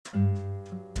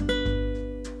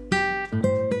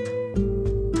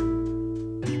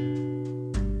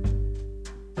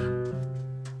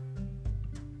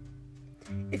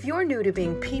you're new to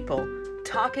being people,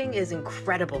 talking is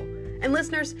incredible. And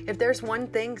listeners, if there's one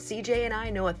thing CJ and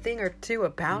I know a thing or two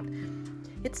about,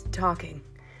 it's talking.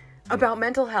 About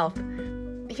mental health.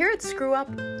 Here at Screw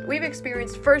Up, we've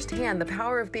experienced firsthand the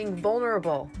power of being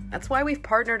vulnerable. That's why we've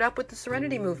partnered up with the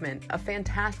Serenity Movement, a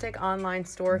fantastic online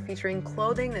store featuring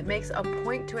clothing that makes a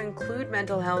point to include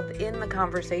mental health in the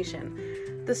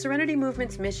conversation. The Serenity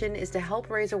Movement's mission is to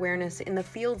help raise awareness in the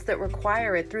fields that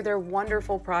require it through their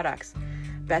wonderful products.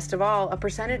 Best of all, a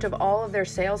percentage of all of their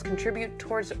sales contribute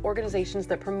towards organizations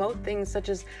that promote things such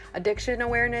as addiction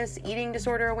awareness, eating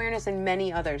disorder awareness, and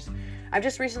many others. I've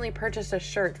just recently purchased a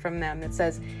shirt from them that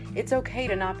says, "It's okay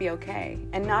to not be okay."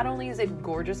 And not only is it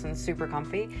gorgeous and super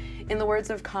comfy, in the words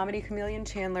of comedy chameleon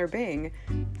Chandler Bing,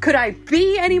 could I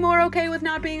be any more okay with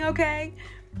not being okay?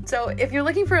 So if you're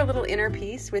looking for a little inner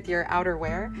peace with your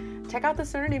outerwear, check out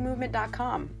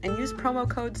theserenitymovement.com and use promo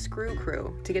code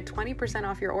SCREWCREW to get 20%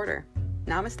 off your order.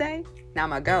 Namaste,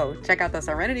 Nama-go. Check out the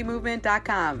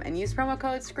serenitymovement.com and use promo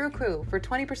code SCREWCREW for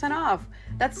 20% off.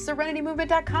 That's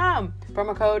serenitymovement.com.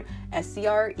 Promo code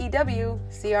SCREWCREW.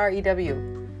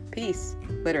 Peace,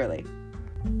 literally.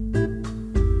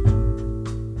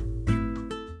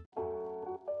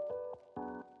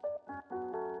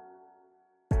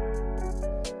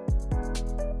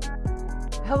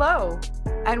 Hello,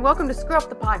 and welcome to Screw Up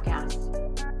the Podcast.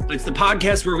 It's the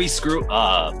podcast where we screw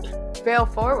up, fail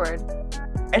forward,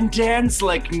 and dance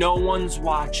like no one's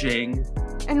watching,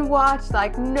 and watch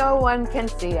like no one can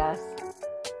see us.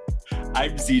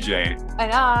 I'm CJ.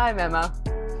 And I'm Emma.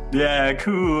 Yeah,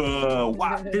 cool.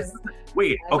 Wow.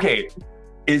 Wait, okay.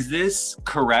 Is this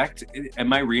correct?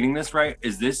 Am I reading this right?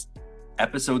 Is this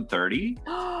episode 30?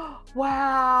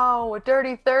 Wow,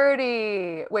 Dirty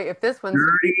 30. Wait, if this one's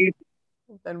 30?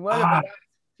 Then what about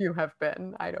you have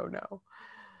been? I don't know.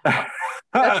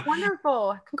 That's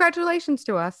wonderful. Congratulations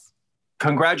to us.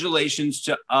 Congratulations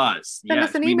to us. Send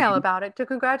us an email about it to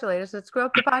congratulate us at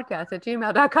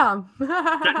screwupthepodcast@gmail.com. Send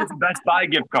us a Best Buy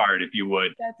gift card if you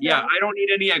would. That's yeah, right. I don't need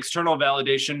any external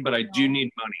validation, but I do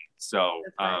need money. So,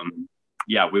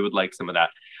 yeah, we would like some of that.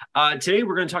 Today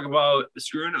we're going to talk about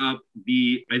screwing up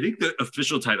I think the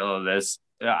official title of this,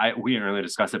 we didn't really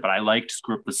discuss it, but I liked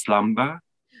Screw Up the Slumber.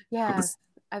 Yeah,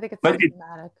 I think it's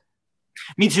dramatic.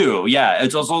 Me too. Yeah,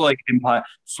 it's also like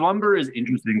slumber is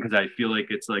interesting because I feel like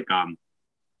it's like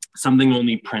something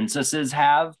only princesses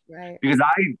have. Right. Because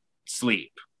I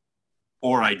sleep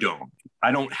or I don't.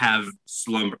 I don't have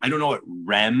slumber. I don't know what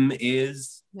REM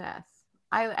is. Yes.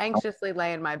 I anxiously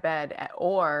lay in my bed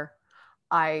or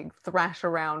I thrash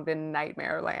around in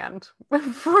nightmare land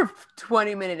for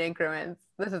 20-minute increments.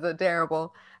 This is a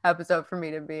terrible episode for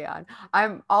me to be on.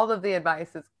 All of the advice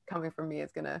that's coming from me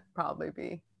is gonna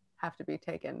probably have to be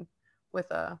taken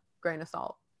with a grain of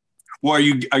salt. Well, are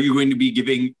you going to be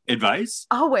giving advice?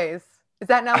 Always. Is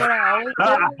that not what I always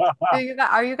do?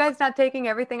 Are you guys not taking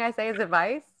everything I say as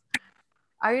advice?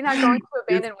 Are you not going to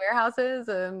abandoned warehouses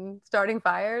and starting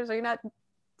fires? Are you not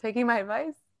taking my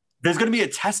advice? There's going to be a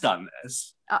test on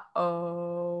this.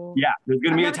 Uh-oh. Yeah, there's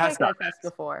going to be a test on this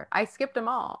before. I skipped them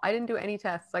all. I didn't do any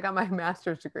tests. I got my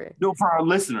master's degree. No, for our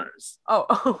listeners.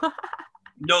 Oh.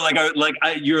 No,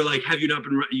 you're like, have you not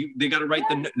been? They got to write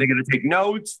they got to take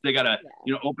notes. They got to,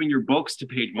 open your books to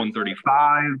page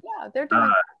 135. Yeah, they're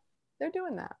doing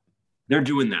that. They're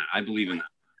doing that. I believe in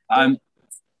that.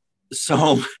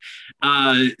 So,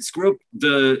 screw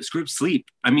up sleep.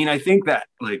 I mean, I think that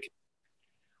like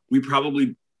we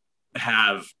probably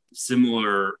have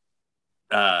similar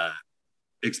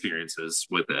experiences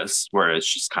with this, where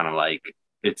it's just kind of like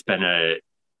it's been a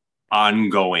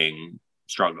ongoing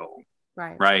struggle.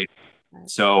 Right.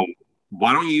 So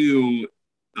why don't you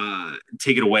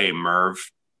take it away, Merv?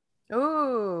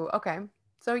 Ooh, okay.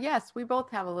 So yes, we both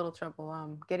have a little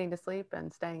trouble getting to sleep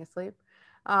and staying asleep.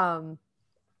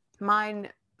 Mine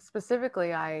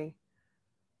specifically,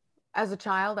 as a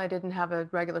child, I didn't have a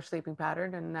regular sleeping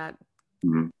pattern, and that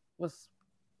was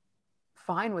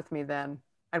fine with me then.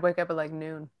 I'd wake up at like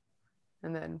noon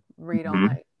and then read all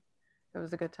night. It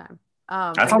was a good time.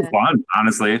 That sounds fun,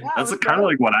 honestly. Yeah, that's kind of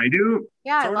like what I do.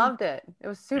 Yeah, I loved it. It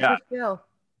was super chill.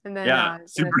 And then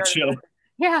super chill.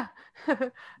 Yeah.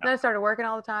 Then I started working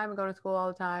all the time and going to school all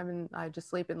the time, and I just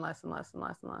sleep in less and less and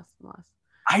less and less and less.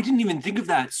 I didn't even think of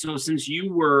that. So since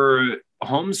you were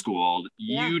homeschooled,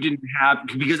 you didn't have,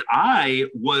 because I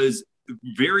was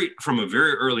from a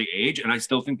very early age, and I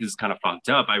still think this is kind of fucked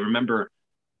up. I remember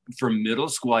from middle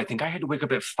school, I think I had to wake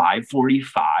up at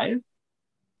 5:45.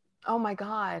 Oh my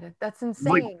God, that's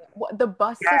insane. The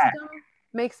bus system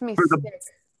makes me sick.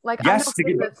 Like, I know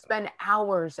people that spend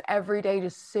hours every day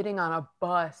just sitting on a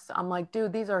bus. I'm like,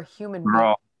 dude, these are human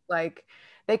beings. Like,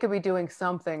 they could be doing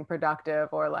something productive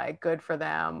or like good for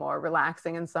them or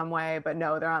relaxing in some way, but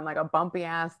no, they're on like a bumpy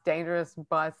ass dangerous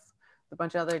bus with a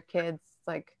bunch of other kids. It's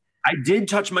like, I did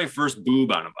touch my first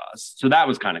boob on a bus, so that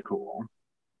was kind of cool.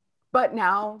 but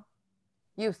now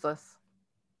useless.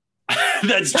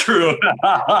 That's true.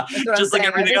 That's what I'm Just like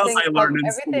saying. everything else I learned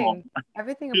in school.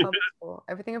 Everything in public school,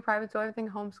 everything in private school, everything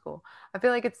homeschool. I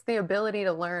feel like it's the ability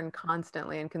to learn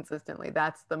constantly and consistently.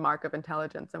 That's the mark of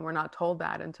intelligence, and we're not told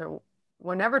that until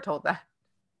we're never told that.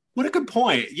 What a good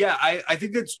point. Yeah, I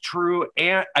think that's true.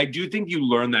 And I do think you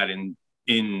learn that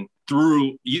in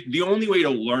through the only way to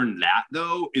learn that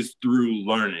though is through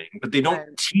learning, but they don't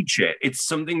Right. teach it. It's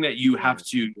something that you have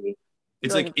to,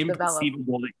 it's like Develop.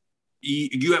 imperceivable.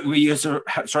 You sort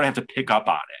of have to pick up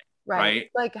on it, right?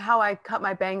 Like how I cut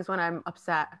my bangs when I'm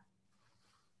upset.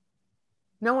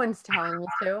 No one's telling me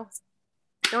to.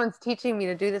 No one's teaching me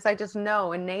to do this. I just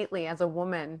know innately as a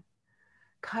woman,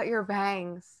 cut your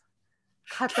bangs.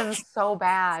 Cut them so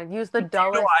bad. Use the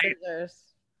dullest scissors.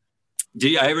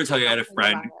 Did I ever tell you I have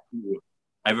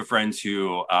a friend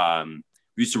who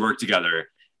used to work together,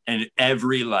 and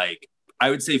every like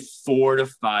I would say 4 to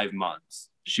 5 months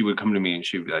she would come to me and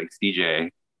she would be like,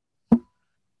 CJ,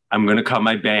 I'm gonna cut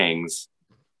my bangs.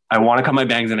 I want to cut my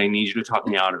bangs and I need you to talk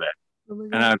me out of it.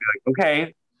 And I'd be like,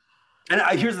 okay.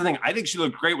 And here's the thing, I think she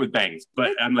looked great with bangs,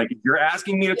 but I'm like, if you're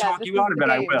asking me to talk you out of it,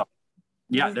 I will.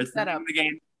 Yeah, that's the name of the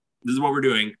game. This is what we're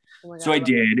doing. Oh God, so I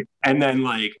did. And then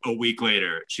like a week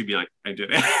later, she'd be like, I did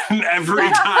it. And every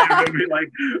time it'd be like,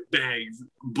 bangs,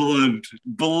 blunt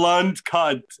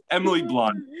cut, Emily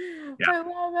Blunt. Yeah. I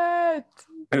love it.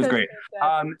 It was great.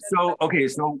 So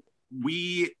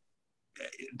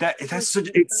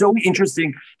it's so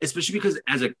interesting, especially because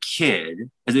as a kid,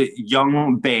 as a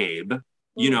young babe,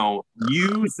 you know,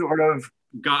 you sort of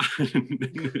got,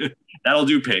 that'll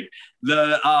do pig.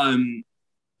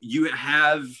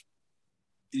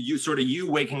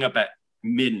 You waking up at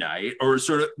midnight or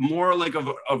sort of more like of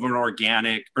an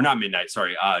organic, or not midnight,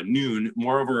 sorry, noon,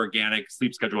 more of an organic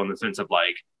sleep schedule in the sense of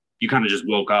like, you kind of just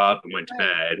woke up and went to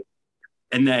bed.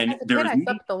 And then I slept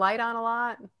with the light on a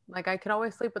lot. Like I could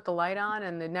always sleep with the light on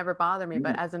and it never bothered me.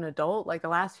 But as an adult, like the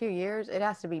last few years, it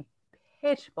has to be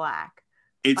pitch black.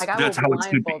 Like I will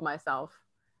blindfold myself.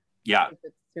 Yeah. If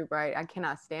it's too bright. I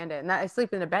cannot stand it. And I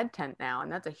sleep in a bed tent now, and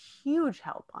that's a huge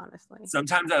help, honestly.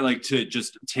 Sometimes I like to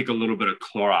just take a little bit of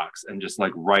Clorox and just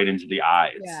like right into the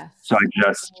eyes. Yes. So I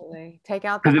just take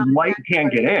out the because light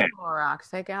can't get in. Clorox.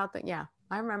 Take out the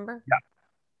I remember. Yeah.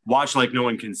 Watch like no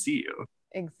one can see you.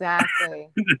 Exactly.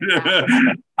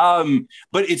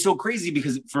 But it's so crazy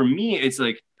because for me, it's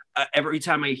like every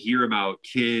time I hear about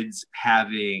kids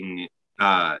having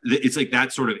it's like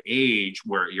that sort of age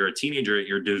where you're a teenager,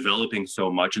 you're developing so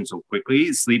much and so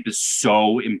quickly. Sleep is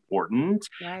so important.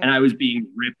 Right. And I was being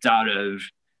ripped out of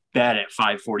bed at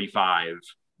 5:45,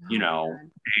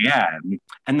 a.m.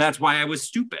 And that's why I was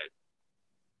stupid.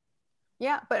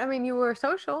 Yeah, but I mean, you were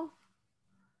social.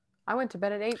 I went to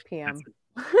bed at 8 p.m.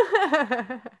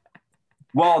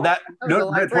 Well, that's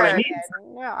what I mean.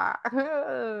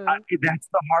 That's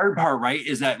the hard part, right?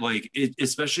 Is that like,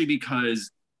 especially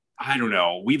because I don't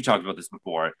know, we've talked about this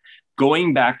before,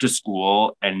 going back to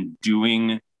school and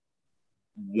doing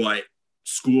what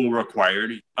school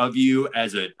required of you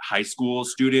as a high school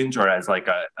student or as like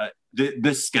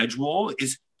the schedule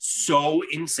is so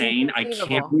insane. I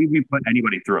can't believe we put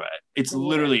anybody through it. It's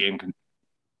literally inconceivable.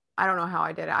 I don't know how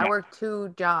I did it. I worked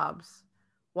 2 jobs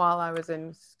while I was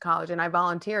in college and I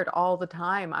volunteered all the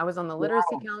time. I was on the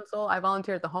literacy council. I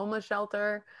volunteered at the homeless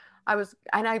shelter. I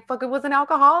fucking was an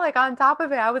alcoholic on top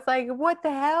of it. I was like, what the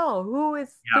hell? Who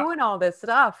is doing all this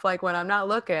stuff? Like when I'm not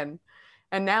looking.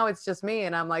 And now it's just me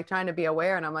and I'm like trying to be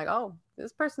aware and I'm like, oh,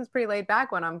 this person's pretty laid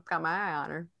back when I'm got my eye on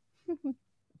her.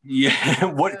 Yeah.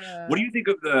 What do you think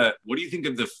of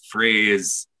the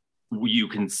phrase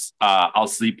I'll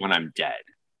sleep when I'm dead?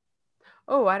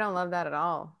 Oh, I don't love that at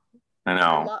all. I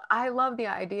know. I love the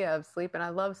idea of sleep, and I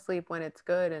love sleep when it's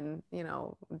good and,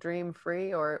 dream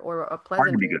free or a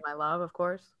pleasant dream. I love, of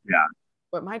course. Yeah.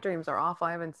 But my dreams are awful.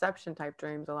 I have Inception type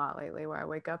dreams a lot lately where I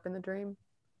wake up in the dream.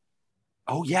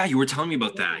 Oh yeah, you were telling me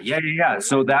about that. Yeah.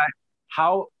 So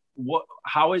how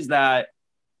is that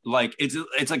like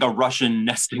it's like a Russian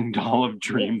nesting doll of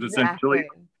dreams essentially.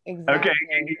 Exactly.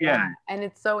 Okay. Yeah. And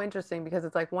it's so interesting because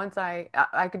it's like once I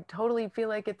could totally feel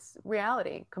like it's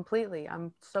reality completely.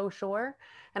 I'm so sure.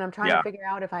 And I'm trying to figure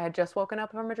out if I had just woken up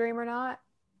from a dream or not.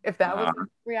 If that was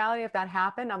reality, if that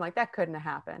happened, I'm like, that couldn't have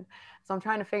happened. So I'm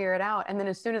trying to figure it out. And then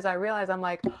as soon as I realize, I'm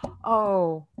like,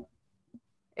 oh,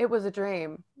 it was a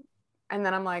dream. And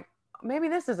then I'm like, maybe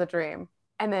this is a dream.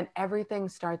 And then everything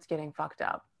starts getting fucked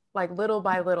up. like little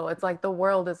by little. It's like the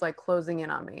world is like closing in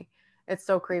on me. It's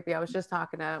so creepy. I was just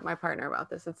talking to my partner about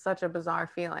this. It's such a bizarre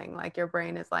feeling. Like your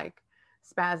brain is like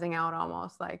spazzing out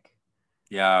almost, like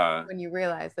Yeah. when you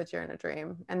realize that you're in a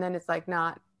dream. And then it's like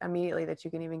not immediately that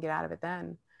you can even get out of it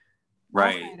then.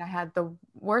 Last Right. night I had the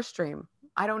worst dream.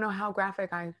 I don't know how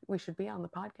graphic we should be on the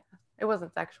podcast. It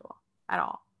wasn't sexual at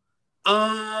all.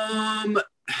 Um,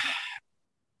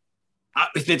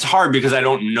 it's hard because I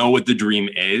don't know what the dream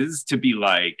is to be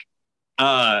like,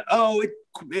 oh,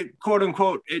 it quote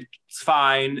unquote, it's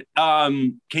fine.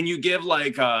 Can you give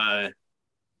like a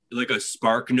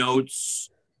Spark Notes,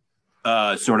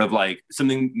 sort of like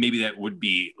something maybe that would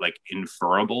be like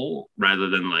inferable rather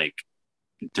than like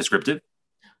descriptive?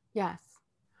 Yes.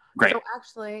 Great. So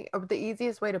actually, the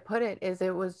easiest way to put it is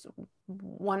it was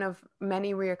one of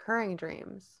many reoccurring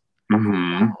dreams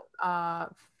Mm-hmm.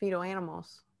 about fetal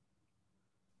animals.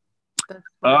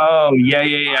 Oh,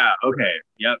 yeah. Okay.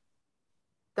 Yep.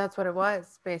 That's what it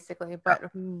was, basically,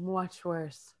 but much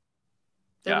worse.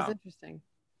 It was Yeah. interesting.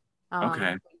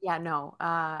 Okay. Yeah, no,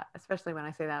 especially when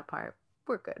I say that part.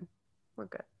 We're good. We're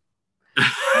good.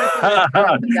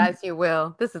 As you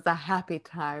will. This is a happy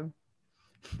time.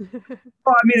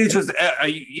 Well, I mean, it's just,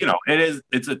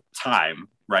 it's a time,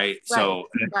 right? So,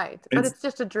 right. But it's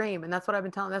just a dream. And that's what I've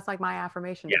been telling. That's like my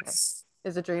affirmation today. yes.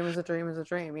 Is a dream, is a dream, is a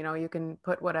dream. You can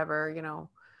put whatever,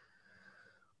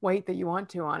 weight that you want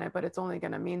to on it, but it's only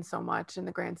going to mean so much in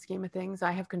the grand scheme of things. I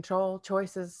have control,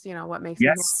 choices, what makes me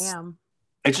who I am.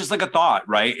 It's just like a thought,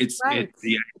 right? It's right.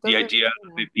 the idea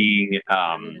of it being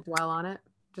I don't need to dwell on it.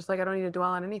 Just like I don't need to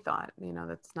dwell on any thought,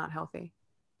 that's not healthy.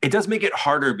 It does make it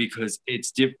harder because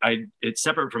it's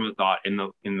separate from a thought in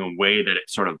the way that it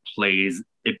sort of plays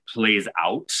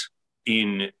out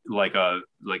in like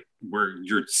where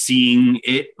you're seeing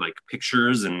it like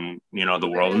pictures and the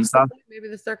world and stuff. Maybe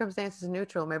the circumstance is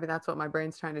neutral. Maybe that's what my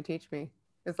brain's trying to teach me.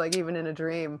 It's like even in a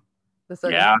dream, the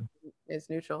circumstance is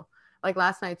neutral. Like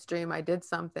last night's dream, I did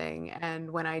something,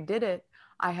 and when I did it,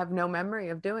 I have no memory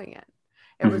of doing it.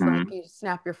 It was like you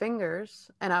snap your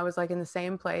fingers, and I was like in the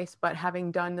same place, but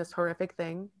having done this horrific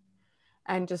thing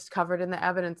and just covered in the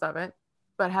evidence of it,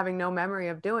 but having no memory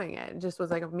of doing it. It just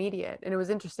was like immediate. And it was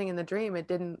interesting in the dream.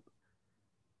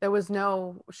 There was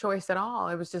no choice at all.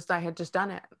 It was just, I had just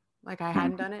done it. Like I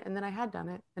hadn't done it, and then I had done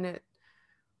it. And it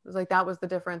was like, that was the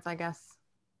difference, I guess,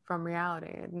 from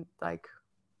reality. And like,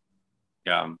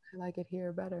 yeah, I like it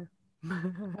here better.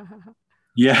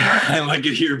 Yeah, I like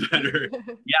it here better.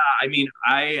 Yeah, I mean,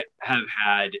 I have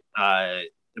had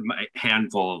my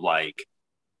handful of like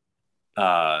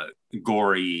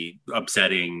gory,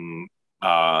 upsetting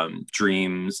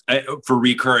dreams for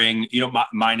recurring.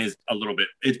 Mine is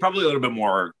it's probably a little bit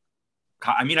more.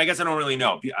 I mean, I guess I don't really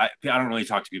know. I don't really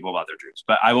talk to people about their dreams,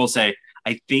 but I will say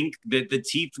I think that the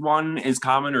teeth one is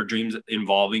common, or dreams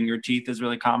involving your teeth is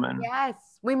really common. Yes.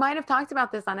 We might have talked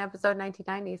about this on episode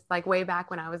 1990s, like way back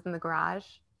when I was in the garage.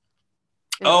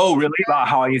 Oh, really? About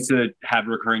how I used to have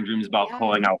recurring dreams about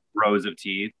pulling out rows of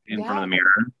teeth in front of the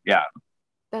mirror? Yeah.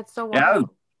 That's so wild. Yeah, that was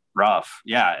rough.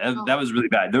 Yeah, that was really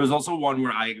bad. There was also one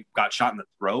where I got shot in the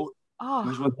throat,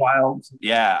 which was wild.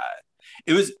 Yeah.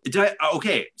 It was,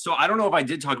 okay, so I don't know if I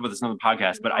did talk about this on the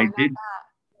podcast, but I did.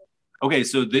 Okay,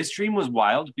 so this dream was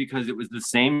wild because it was the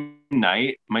same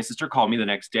night. My sister called me the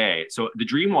next day. So the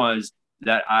dream was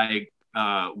that I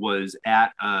was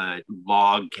at a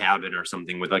log cabin or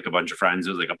something with like a bunch of friends.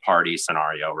 It was like a party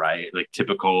scenario, right? Like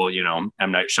typical, M.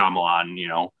 Night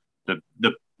Shyamalan,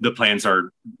 the plants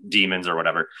are demons or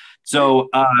whatever. So,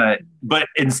 but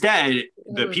instead,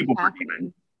 the people were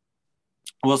demons.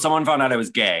 Well, someone found out I was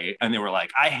gay, and they were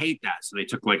like, "I hate that." So they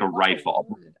took like a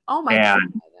rifle, God.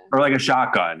 Or like a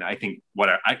shotgun. I think.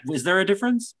 Whatever. Is there a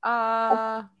difference?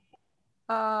 I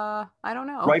don't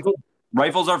know.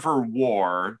 Rifles are for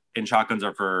war, and shotguns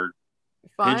are for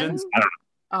pigeons. I don't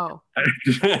know.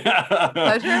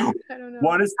 I don't know.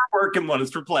 One is for work and one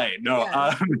is for play. No.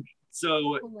 Yeah.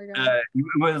 So it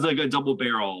was like a double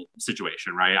barrel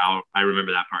situation, right? I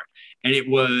remember that part. And it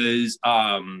was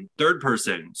third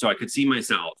person, so I could see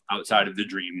myself outside of the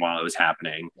dream while it was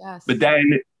happening. Yes. But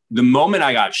then the moment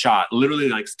I got shot, literally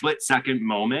like split second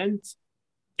moment,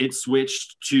 it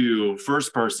switched to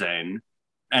first person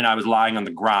and I was lying on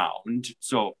the ground.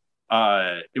 So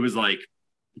it was like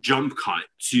jump cut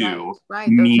to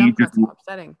me jump cuts are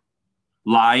upsetting.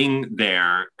 Lying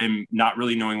there and not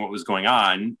really knowing what was going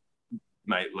on.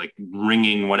 My like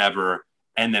ringing whatever,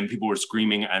 and then people were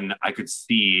screaming and I could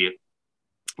see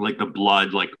like the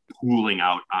blood like pooling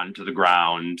out onto the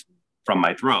ground from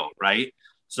my throat, right?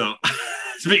 So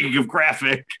speaking of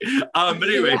graphic, but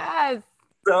anyway, yes.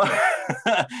 So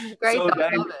great, so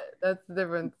I love it. That's the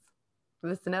difference.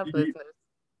 Listen up, listeners.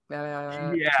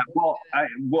 Yeah, well,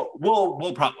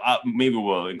 we'll probably maybe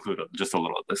we'll include just a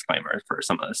little disclaimer for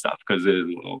some of this stuff because it is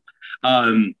a little.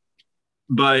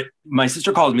 But my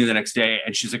sister called me the next day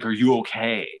and she's like, "Are you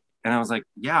okay?" And I was like,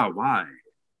 "Yeah, why?"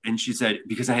 And she said,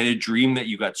 "Because I had a dream that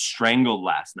you got strangled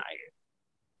last night."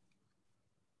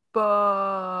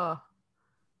 Bah,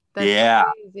 that's Yeah,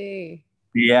 crazy.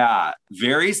 yeah,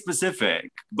 very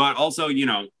specific, but also, I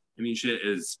mean, shit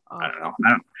is. I Oh, don't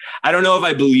know. I don't know if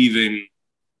I believe in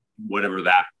whatever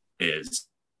that is.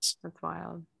 that's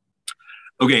wild.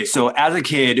 Okay, so as a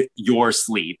kid, your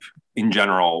sleep in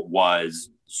general was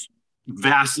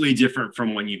vastly different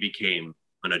from when you became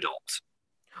an adult.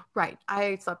 Right.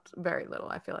 I slept very little,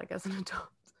 I feel like, as an adult.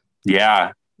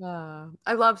 Yeah.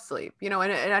 I love sleep,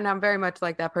 and I'm very much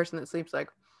like that person that sleeps like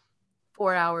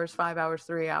 4 hours, 5 hours,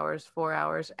 3 hours, 4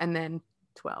 hours, and then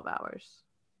 12 hours,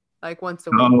 like once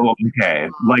a week. Oh, okay.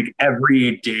 Like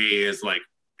every day is like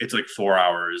it's like 4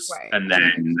 hours, Right. and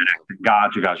then the next.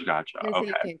 Gotcha. They say Okay.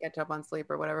 you can't catch up on sleep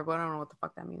or whatever, but I don't know what the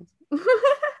fuck that means.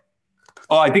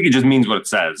 Oh, I think it just means what it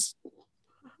says.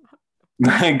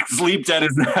 Like sleep debt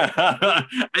is. I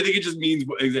think it just means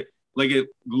like it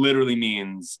literally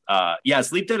means. Yeah,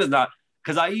 sleep debt is not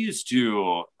because I used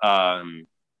to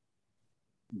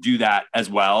do that as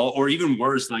well, or even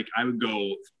worse, like I would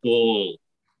go full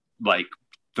like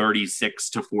 36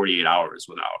 to 48 hours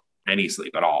without any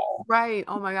sleep at all. Right.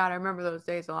 Oh my God. I remember those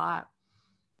days a lot.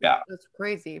 Yeah. That's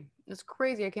crazy. It's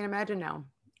crazy. I can't imagine now.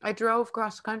 I drove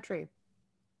cross country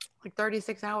like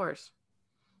 36 hours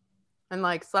and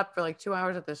like slept for like 2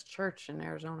 hours at this church in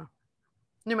Arizona,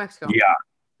 New Mexico. Yeah.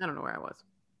 I don't know where I was.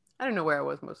 I didn't know where I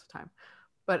was most of the time,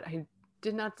 but I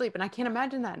did not sleep. And I can't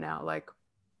imagine that now. Like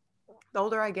the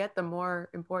older I get, the more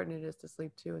important it is to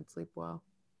sleep too and sleep well.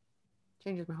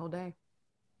 Changes my whole day.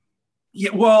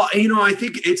 Yeah. Well, I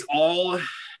think it's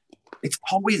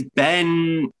always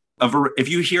been if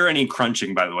you hear any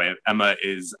crunching, by the way, Emma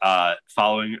is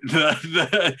following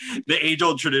the age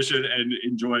old tradition and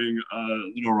enjoying a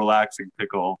little relaxing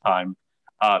pickle time.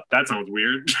 That sounds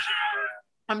weird.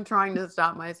 I'm trying to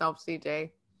stop myself,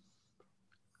 CJ.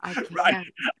 I can't. Right.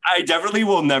 I definitely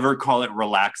will never call it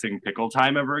relaxing pickle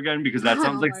time ever again because that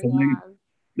sounds like something. God.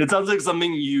 That sounds like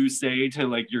something you say to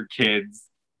like your kids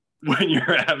when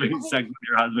you're having sex with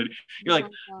your husband. You're like,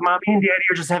 "Mommy and Daddy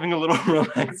are just having a little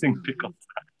relaxing pickle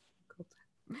time."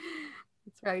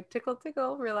 That's right. Tickle,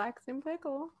 tickle, relaxing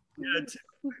pickle. Yeah,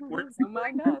 Oh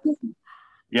my God.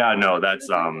 yeah, no, that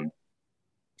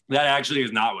actually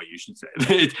is not what you should say.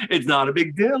 It's not a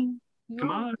big deal. No. Come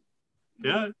on.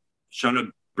 Yeah. Trying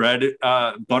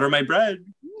to butter my bread.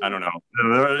 I don't know.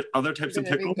 Are there other types of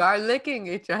pickles? Garlicking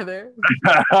each other.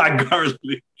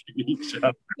 Garlicking each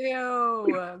other.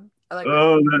 Ew. I like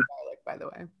garlic, by the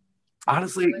way.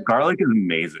 Honestly, garlic is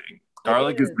amazing.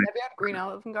 Garlic is. Have you had green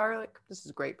olive and garlic? This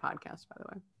is a great podcast, by the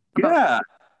way. Yeah.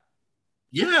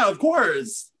 Yeah, of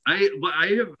course. I've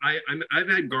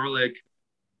had garlic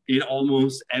in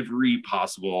almost every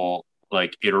possible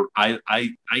like I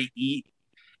eat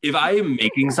if I am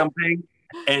making something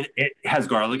and it has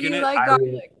garlic in it. Like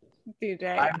garlic,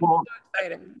 DJ. I will. So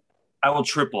excited. I will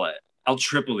triple it. I'll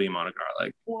triple the amount of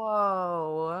garlic.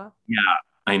 Whoa. Yeah,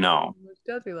 I know. Which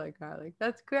does he like garlic?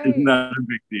 That's great. It's not a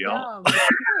big deal.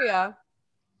 Yeah.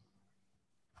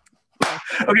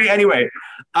 Okay. Anyway,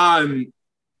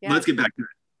 let's get back to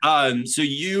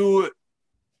it.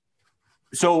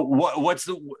 So what's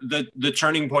the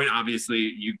turning point?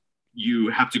 Obviously, you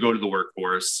have to go to the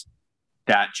workforce.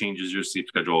 That changes your sleep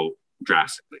schedule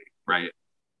drastically, right?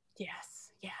 Yes.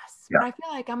 Yeah. But I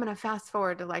feel like I'm gonna fast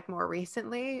forward to like more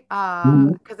recently,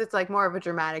 because it's like more of a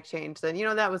dramatic change than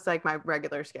that was like my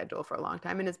regular schedule for a long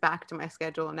time, and it's back to my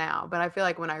schedule now. But I feel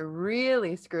like when I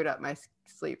really screwed up my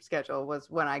sleep schedule was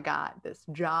when I got this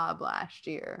job last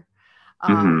year.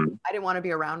 I didn't want to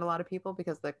be around a lot of people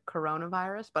because of the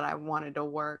coronavirus, but I wanted to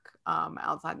work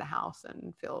outside the house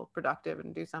and feel productive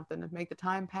and do something to make the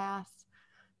time pass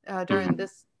during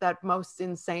that most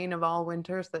insane of all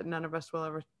winters that none of us will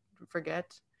ever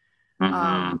forget.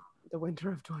 The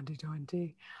winter of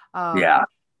 2020. Yeah.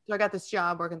 So I got this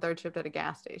job working third shift at a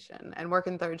gas station, and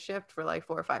working third shift for like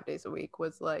 4 or 5 days a week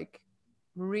was like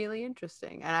really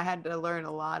interesting. And I had to learn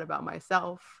a lot about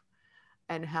myself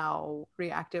and how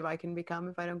reactive I can become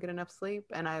if I don't get enough sleep.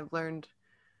 And I've learned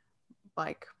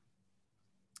like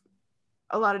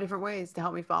a lot of different ways to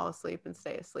help me fall asleep and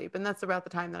stay asleep. And that's about the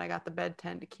time that I got the bed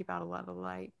tent to keep out a lot of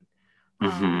light.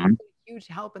 Huge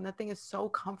help, and that thing is so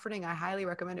comforting. I highly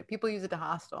recommend it. People use it to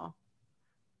hostel,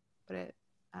 but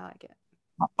I like it.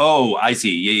 Oh, I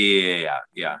see.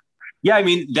 Yeah. I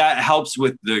mean, that helps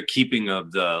with the keeping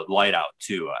of the light out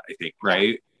too, I think,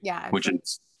 right? Yeah, it's which a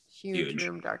is huge huge.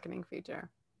 room darkening feature.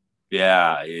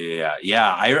 Yeah.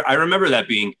 I remember that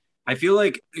being. I feel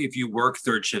like if you work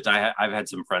third shift, I've had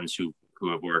some friends who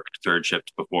have worked third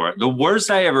shift before. The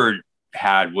worst I ever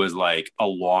had was like a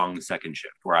long second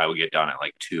shift where I would get done at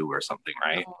like 2 or something,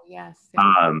 right? Oh, yes.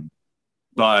 Yeah.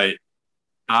 But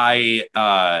I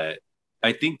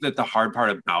think that the hard part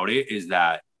about it is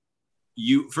that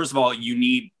you first of all you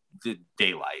need the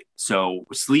daylight. So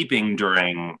sleeping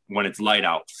during when it's light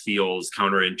out feels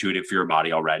counterintuitive for your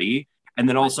body already. And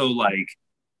then also like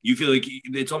you feel like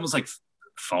it's almost like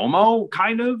FOMO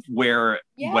kind of where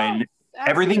Yes, when absolutely.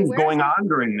 everything's Where's going it? on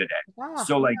during the day. Yeah,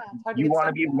 So like yeah. It's hard to you get want to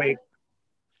stuff be awake. done.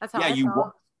 That's how Yeah, I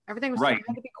felt. Everything was, I right.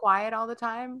 had to be quiet all the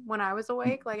time when I was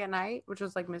awake, like at night, which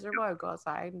was like miserable. I would go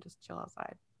outside and just chill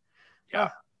outside. Yeah.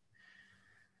 Ugh.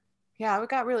 Yeah, it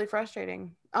got really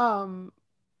frustrating. But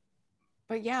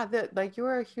yeah, like you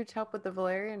were a huge help with the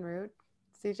valerian root.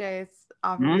 CJ's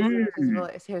offered me some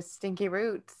of Mm. his stinky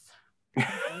roots. Yeah,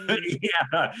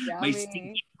 my Yummy.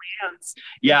 stinky plants.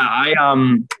 Yeah,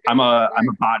 I'm a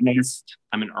botanist.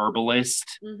 I'm an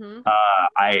herbalist. Mm-hmm.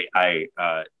 I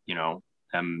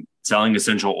am selling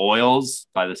essential oils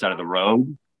by the side of the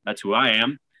road. That's who I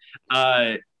am.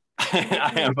 Uh,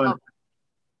 I have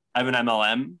I have an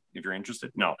MLM if you're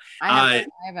interested. No, I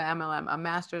have an MLM, a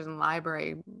master's in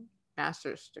library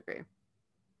master's degree.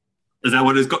 is that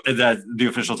what is that the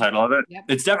official title of it? Yep.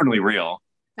 It's definitely real.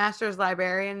 Master's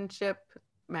librarianship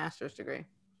master's degree.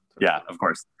 Yeah, of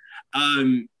course.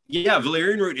 Yeah,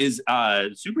 valerian root is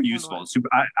super useful.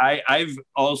 I've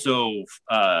also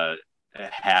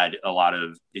had a lot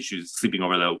of issues sleeping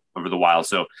over the while.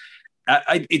 So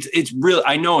it's real.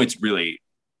 I know it's really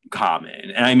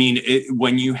common, and I mean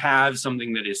when you have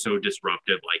something that is so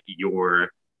disruptive, like you're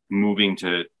moving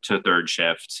to third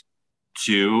shift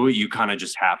too, you kind of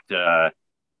just have to.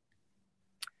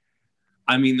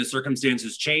 I mean, the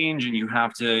circumstances change, and you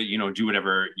have to, do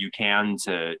whatever you can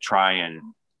to try and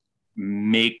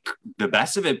make the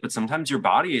best of it. But sometimes your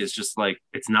body is just like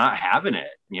it's not having it.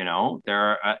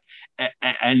 There are,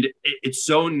 and it's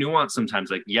so nuanced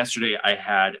sometimes. Like yesterday, I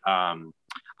had a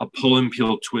pull and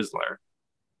peel Twizzler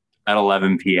at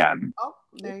 11 p.m. Oh,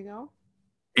 there you go.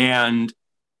 And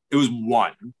it was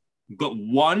one. But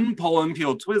one pull and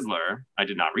peel Twizzler, I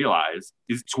did not realize,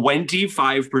 is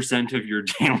 25% of your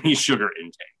daily sugar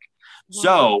intake. Whoa.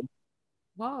 So,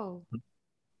 whoa.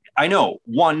 I know,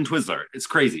 one Twizzler. It's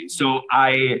crazy. So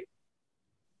I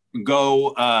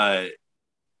go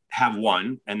have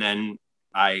one, and then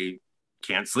I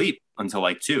can't sleep until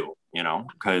like 2,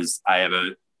 because I have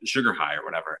a sugar high or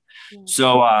whatever.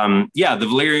 So the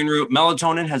valerian root,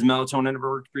 melatonin. Has melatonin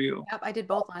ever worked for you? Yep, I did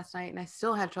both last night, and I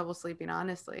still had trouble sleeping,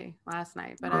 honestly, last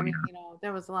night. But I mean,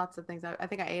 there was lots of things. I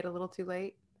think I ate a little too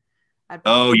late.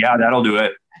 Oh yeah, that'll do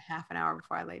it. A half an hour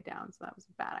before I laid down, so that was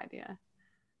a bad idea.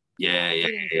 Yeah.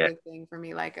 Eating's a big thing for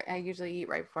me. Like I usually eat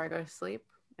right before I go to sleep.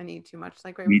 I eat too much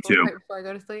right before I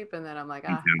go to sleep, and then I'm like,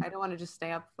 I don't want to just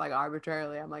stay up like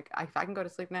arbitrarily. I'm like, if I can go to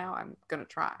sleep now, I'm gonna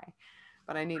try.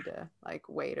 But I need to like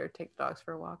wait or take the dogs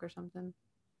for a walk or something.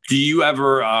 Do you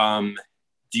ever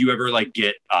like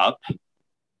get up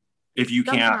if you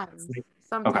can't?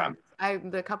 Sometimes.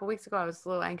 Okay. A couple weeks ago I was a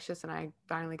little anxious and I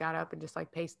finally got up and just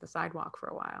like paced the sidewalk for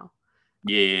a while.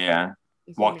 Yeah.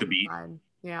 Walk the beat.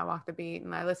 Yeah, walk the beat,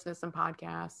 and I listened to some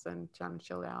podcasts and kind of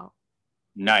chilled out.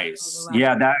 Nice.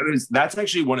 Yeah, that's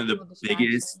actually one of the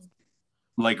biggest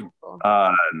like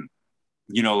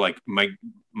like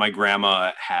my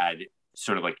grandma had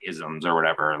sort of like isms or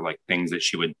whatever, like things that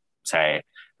she would say.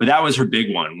 But that was her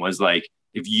big one, was like,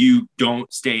 if you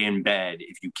don't stay in bed,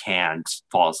 if you can't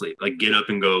fall asleep, like get up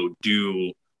and go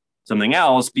do something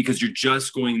else, because you're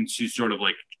just going to sort of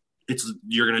like,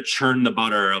 you're going to churn the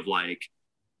butter of like,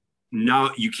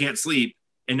 now you can't sleep.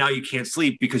 And now you can't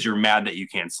sleep because you're mad that you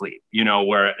can't sleep,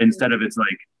 where instead of it's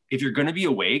like, if you're going to be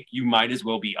awake, you might as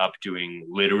well be up doing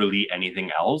literally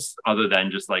anything else other than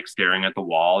just like staring at the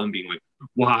wall and being like,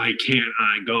 why can't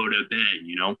I go to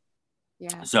bed?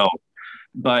 Yeah. So,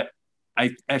 but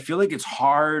I feel like it's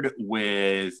hard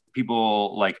with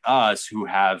people like us who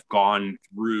have put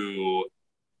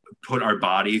our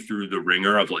body through the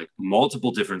ringer of like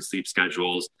multiple different sleep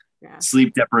schedules,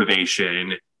 sleep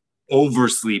deprivation,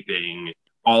 oversleeping,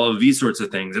 all of these sorts of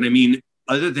things. And I mean,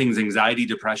 other things, anxiety,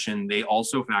 depression, they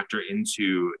also factor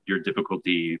into your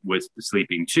difficulty with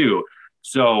sleeping too.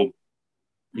 So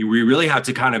we really have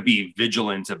to kind of be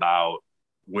vigilant about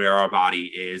where our body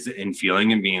is and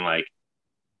feeling, and being like,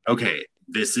 okay,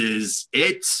 this is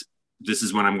it. This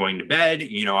is when I'm going to bed.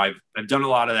 I've done a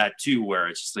lot of that too, where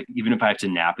it's just like, even if I have to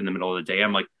nap in the middle of the day,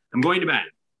 I'm like, I'm going to bed.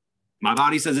 My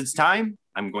body says it's time.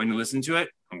 I'm going to listen to it.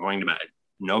 I'm going to bed.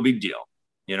 no big deal,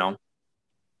 you know?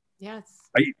 Yes.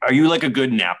 Are you like a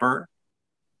good napper?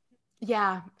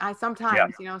 Yeah, I Yeah,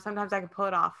 sometimes, sometimes I can pull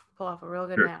off a real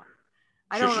good sure, nap.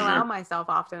 I sure, don't sure, allow sure. myself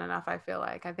often enough, I feel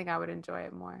like. I think I would enjoy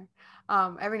it more.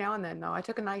 Every now and then, though, I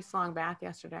took a nice long bath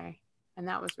yesterday, and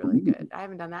that was really good. I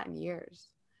haven't done that in years.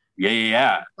 Yeah, yeah,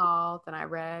 yeah. Salt, and I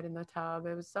read in the tub.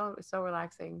 It was so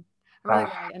relaxing. I'm really Uh,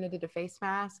 glad. And I did a face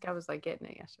mask. I was like getting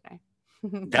it yesterday.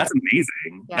 that's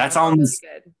amazing. Yeah, That it felt really sounds.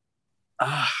 good.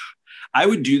 Uh, I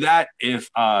would do that if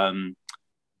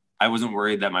I wasn't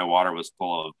worried that my water was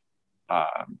full of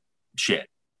shit.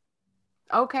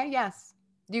 Okay, yes.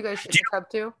 Do you guys shit Do in the tub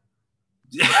too?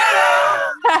 you,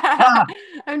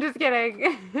 I'm just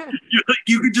kidding.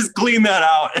 you could just clean that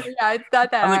out. Yeah, it's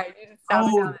not that I'm like, hard. You just stop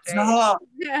it oh, down the duh.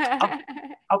 Of, drain.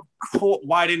 of course.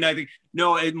 Why didn't I think?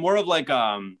 No, it's more of like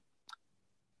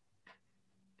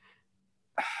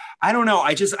I don't know.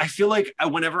 I feel like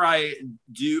whenever I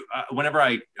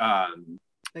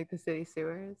Like the city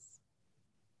sewers.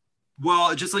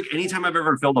 well, just like anytime I've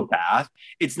ever filled a bath,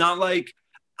 it's not like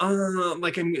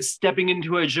I'm stepping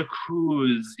into a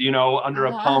jacuzzi, under a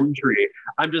Uh-huh. palm tree.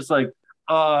 I'm just like,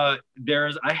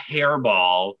 there's a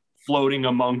hairball floating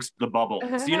amongst the bubbles.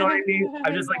 You know what I mean?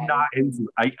 I'm just like Yes. not into.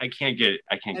 I can't get it.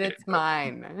 I can't And get it's it.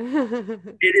 mine.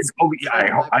 It is. Oh, yeah.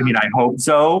 That's my I mean, I problem. hope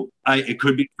so. It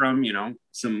could be from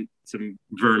some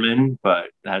vermin, but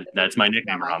that's my It's not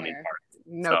nickname my around these hair. parts.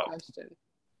 No So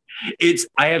question.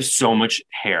 I have so much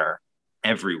hair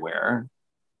everywhere,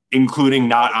 including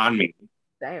not on me,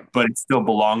 Same. but it still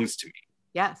belongs to me.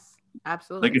 Yes, Like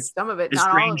absolutely. Some of it, it's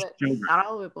not all of strange it. children. Not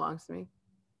all of it belongs to me.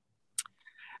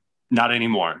 Not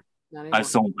anymore. Not I anymore.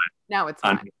 sold it. Now it's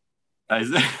On, mine. I,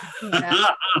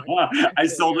 Now it's mine. I Actually,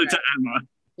 sold you're it to right. Emma.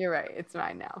 You're right. It's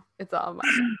mine now. It's all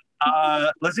mine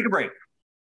now. Let's take a break.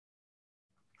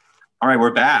 All right,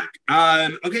 we're back.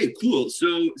 Okay, cool.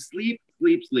 So sleep,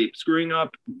 sleep, sleep. Screwing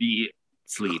up the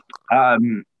sleep.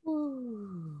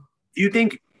 Ooh. Do you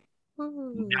think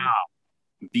Ooh. now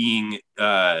being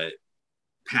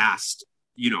past,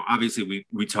 obviously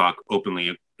we talk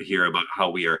openly here about how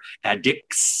we are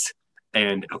addicts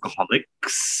and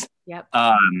alcoholics. Yep.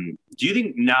 Do you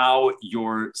think now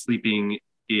your sleeping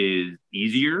is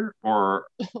easier or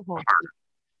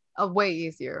Way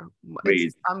easier.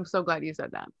 ways? I'm so glad you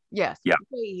said that. Yes, Yeah,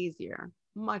 way easier.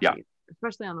 Much yeah, easier,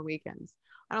 especially on the weekends.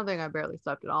 I don't think I barely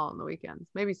slept at all on the weekends.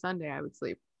 Maybe Sunday I would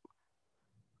sleep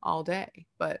all day,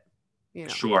 but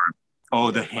sure. Oh,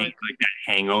 with work. like that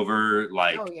hangover,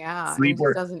 like Oh yeah, and sleep it just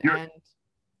where doesn't you're end.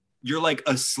 you're like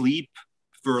asleep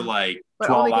for like But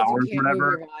only 12 because you hours, can't move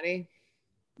whatever. your body.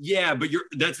 Yeah, but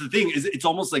that's the thing is it's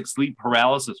almost like sleep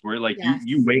paralysis where like Yes.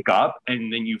 you wake up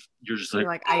and then you're just You're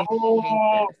like, like, I hate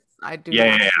oh, this. I do yeah,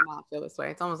 not yeah, cannot feel this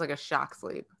way. It's almost like a shock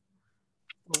sleep.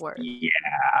 The worst. yeah,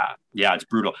 yeah, it's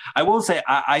brutal. I will say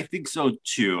I think so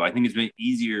too. I think it's been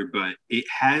easier, but it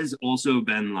has also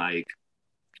been like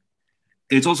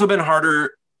it's also been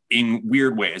harder in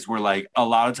weird ways where like a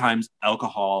lot of times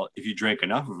alcohol, if you drink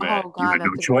enough of it, Oh you God, have no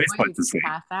that's a good choice point. but You to just sleep.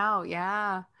 pass out.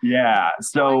 Yeah. Yeah. Right.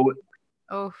 So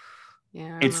Oh,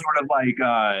 yeah, I it's sort remember. of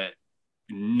like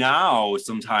now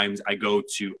sometimes I go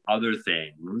to other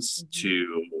things Mhm.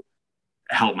 to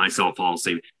help myself fall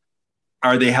asleep.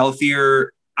 Are they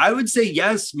healthier? I would say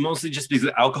yes, mostly just because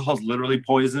alcohol is literally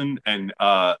poison, and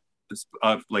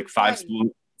like five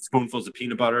Right. spoonfuls of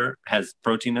peanut butter has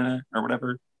protein in it or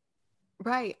whatever.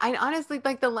 Right. I honestly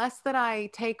like the less that I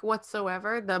take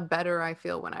whatsoever, the better I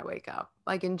feel when I wake up.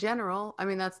 Like in general, I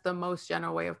mean, that's the most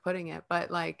general way of putting it, but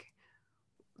like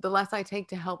the less I take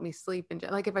to help me sleep and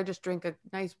like if I just drink a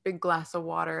nice big glass of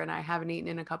water and I haven't eaten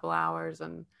in a couple hours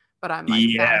and but I'm like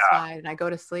Yeah, satisfied and I go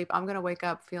to sleep, I'm gonna wake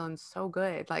up feeling so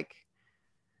good. Like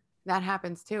that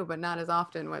happens too, but not as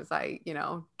often as I,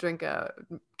 drink a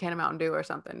can of Mountain Dew or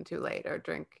something too late or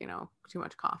drink, too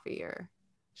much coffee or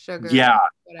sugar yeah, or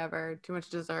whatever, too much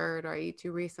dessert or I eat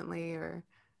too recently or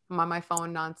I'm on my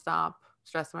phone nonstop,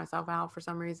 stressing myself out for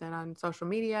some reason on social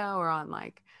media or on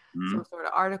like mhm, some sort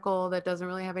of article that doesn't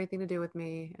really have anything to do with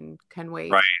me and can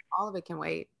wait. right, All of it can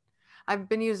wait. I've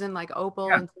been using like Opal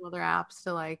yeah, and some other apps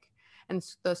to like and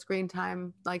the screen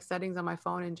time like settings on my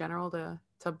phone in general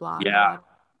to block a yeah, lot of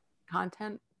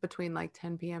content between like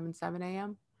 10 p.m. and 7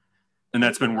 a.m. and It's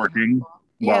that's been been really working helpful.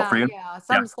 well for Yeah, you. yeah. Yeah,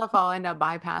 Some stuff I'll end up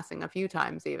bypassing a few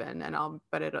times even,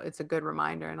 but it's a good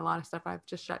reminder. And a lot of stuff I've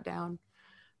just shut down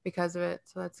because of it.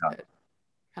 So that's good.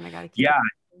 Kind of got to keep it. yeah.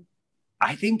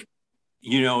 I think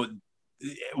you know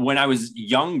when I was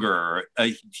younger,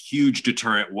 a huge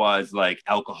deterrent was like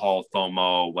alcohol,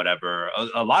 FOMO, whatever.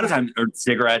 A lot of Yeah. times, or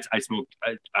cigarettes. I smoked.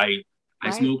 I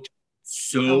Right. smoked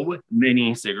so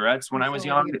many cigarettes when I was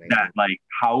young that like,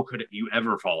 how could you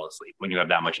ever fall asleep when you have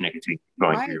that much nicotine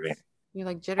going through your veins? You're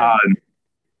like jittery.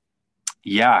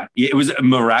 Yeah, it was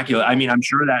miraculous. I mean, I'm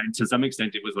sure that to some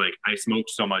extent it was like I smoked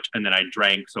so much and then I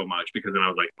drank so much because then I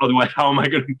was like, otherwise, how am I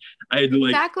gonna? I had to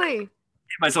like hit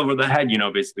myself over the head,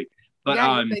 basically. But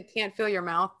you can't feel your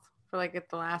mouth for like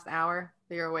the last hour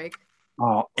that you're awake.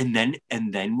 Oh, and then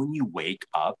when you wake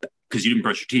up because you didn't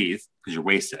brush your teeth because you're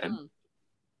wasted,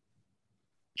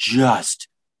 just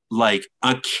like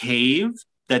a cave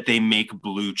that they make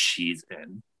blue cheese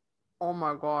in. Oh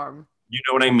my God! You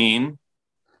know what I mean?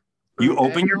 You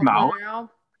open your mouth.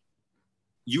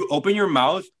 You open your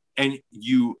mouth and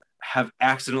you have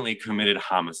accidentally committed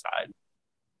homicide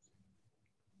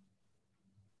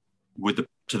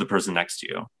to the person next to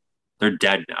you. They're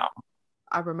dead now.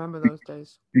 I remember those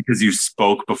days. Because you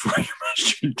spoke before you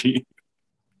brushed your teeth.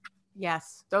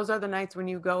 Yes. Those are the nights when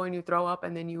you go and you throw up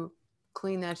and then you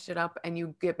clean that shit up and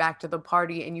you get back to the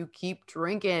party and you keep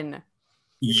drinking.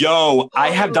 Yo,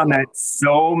 I have done that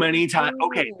so many times.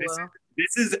 Okay,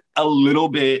 this is a little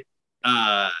bit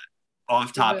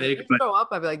off topic, but throw up,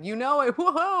 I'd be like, it.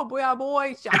 Whoa, boy.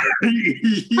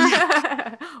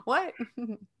 What?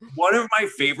 One of my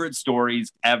favorite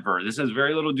stories ever. This has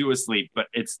very little to do with sleep, but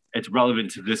it's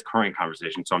relevant to this current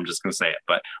conversation, so I'm just gonna say it.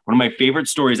 But one of my favorite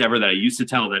stories ever that I used to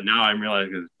tell that now I'm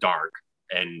realizing is dark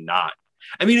and not.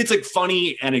 I mean, it's like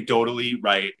funny anecdotally,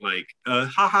 right? Like, ha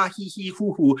ha, he he,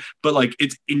 hoo hoo, but like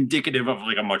it's indicative of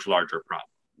like a much larger problem.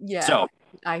 Yeah. So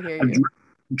I hear you.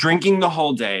 Drinking the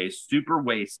whole day, super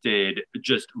wasted,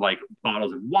 just like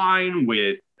bottles of wine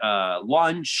with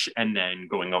lunch, and then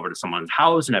going over to someone's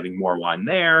house and having more wine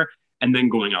there, and then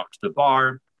going out to the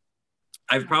bar.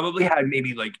 I've probably had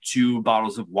maybe like 2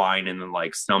 bottles of wine and then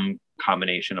like some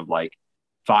combination of like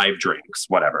 5 drinks,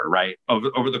 whatever, right?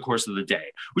 Over the course of the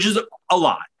day, which is a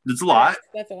lot. That's a lot.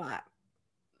 That's a lot.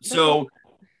 So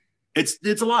it's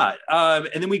a lot.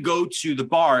 And then we go to the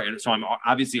bar, and so I'm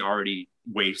obviously already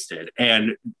wasted,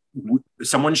 and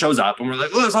someone shows up and we're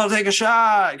like, let's all take a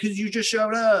shot because you just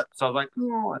showed up. So I was like,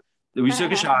 oh. We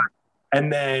took a shot,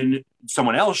 and then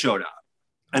someone else showed up,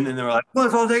 and then they were like,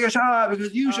 let's all take a shot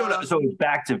because you showed up. So it was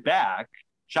back-to-back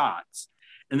shots.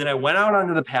 And then I went out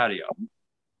onto the patio.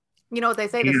 You know what they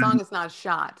say, the song is not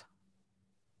shot.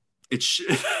 It's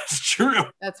true.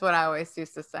 That's what I always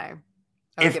used to say.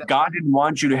 If God didn't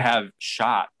want you to have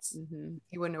shots,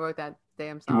 he wouldn't have wrote that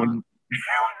damn song.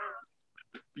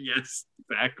 Yes,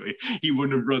 exactly. He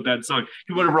wouldn't have wrote that song.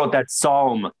 He would have wrote that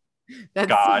psalm.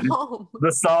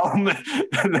 The psalm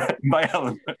by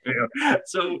Helen.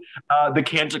 So the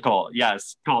canticle,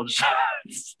 yes, called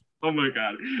shots. Oh my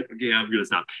God. Okay, I'm gonna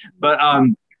stop. But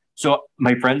so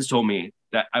my friends told me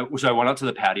that I went out to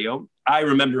the patio. I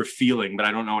remember feeling, but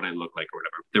I don't know what I look like or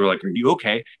whatever. They were like, "Are you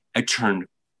okay?" I turned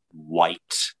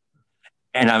white,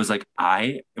 and I was like,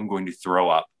 "I am going to throw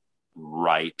up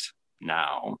right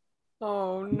now."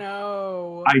 Oh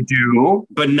no. I do,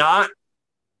 but not.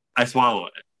 I swallow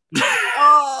it.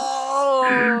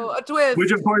 Oh, a twist. Which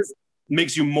of course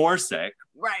makes you more sick.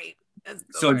 Right.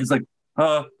 So I'm just like,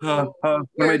 what am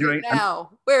I doing?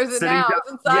 Where's it now?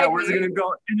 It's inside me. Where's it gonna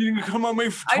go? And you're gonna come on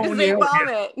my I just ate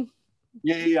vomit.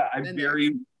 Yeah. I'm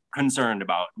very concerned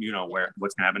about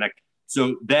what's gonna happen next.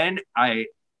 So then I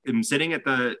am sitting at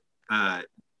the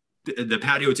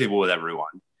patio table with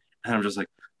everyone, and I'm just like,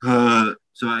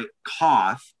 so I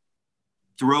cough,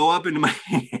 throw up into my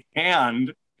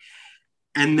hand,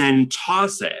 and then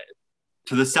toss it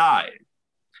to the side.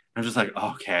 I'm just like,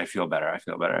 okay, I feel better.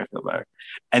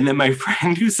 And then my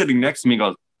friend who's sitting next to me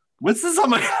goes, "What's this on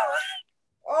my?"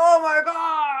 Oh my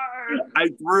God! I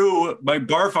threw my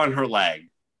barf on her leg.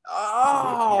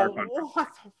 Oh, what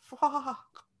the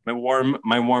fuck? My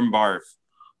warm barf.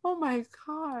 Oh my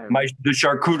God! The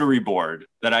charcuterie board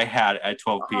that I had at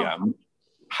 12 p.m.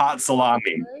 Hot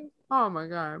salami. Oh my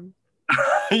God!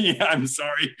 Yeah, I'm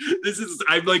sorry.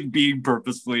 I'm like being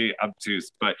purposefully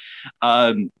obtuse, but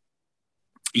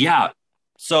yeah.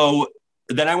 So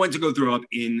then I went to go throw up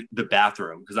in the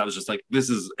bathroom because I was just like, this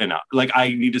is enough. Like, I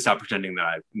need to stop pretending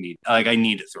that I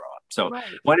need to throw up. So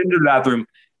went into the bathroom,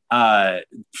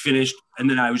 finished, and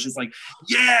then I was just like,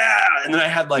 yeah. And then I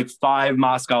had like 5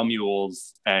 Moscow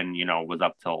mules and, was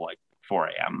up till like 4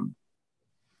 a.m.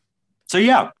 So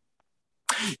yeah,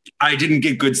 I didn't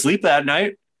get good sleep that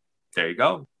night. There you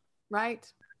go. Right.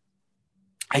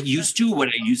 When I used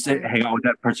to hang out with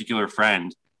that particular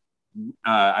friend,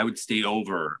 I would stay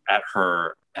over at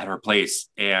her place,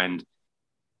 and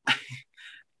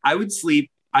I would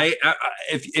sleep.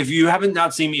 If you haven't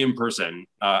not seen me in person,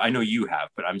 I know you have,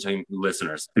 but I'm telling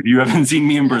listeners, if you haven't seen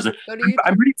me in person,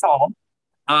 I'm pretty tall.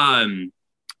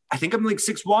 I think I'm like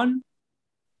 6'1".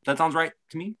 That sounds right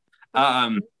to me.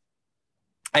 Um,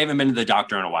 I haven't been to the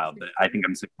doctor in a while, but I think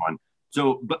I'm 6'1".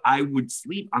 So, but I would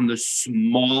sleep on the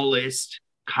smallest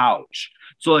couch.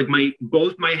 So like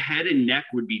both my head and neck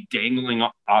would be dangling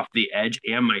off the edge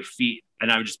and my feet.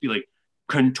 And I would just be like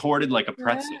contorted like a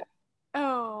pretzel.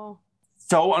 Oh.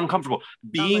 So uncomfortable.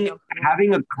 Sounds like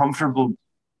Having a comfortable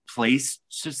place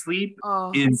to sleep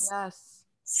is yes.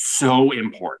 so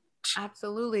important.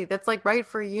 Absolutely. That's like right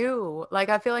for you. Like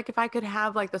I feel like if I could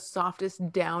have like the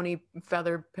softest downy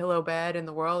feathered pillow bed in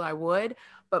the world, I would,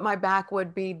 but my back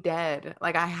would be dead.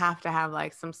 Like I have to have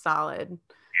like some solid.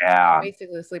 Yeah.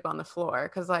 Basically sleep on the floor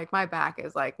because like my back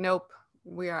is like, nope,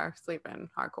 we are sleeping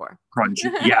hardcore.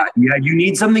 Crunchy. Yeah. You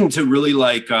need something to really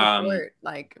like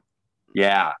like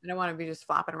yeah. I don't want to be just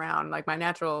flopping around. Like my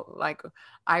natural like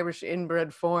Irish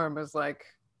inbred form is like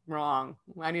wrong.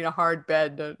 I need a hard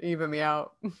bed to even me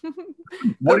out.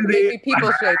 What do they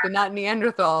people shaped and not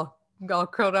Neanderthal, all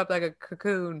curled up like a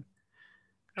cocoon.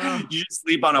 You just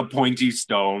sleep on a pointy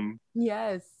stone.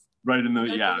 Yes. Right in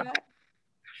the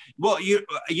Well, you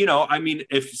know, I mean,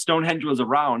 if Stonehenge was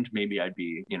around, maybe I'd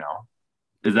be, you know,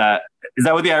 is that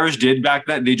what the Irish did back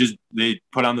then? They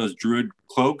put on those druid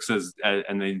cloaks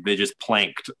and they just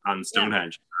planked on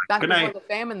Stonehenge. Yeah. Back before the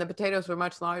famine, the potatoes were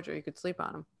much larger. You could sleep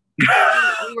on them.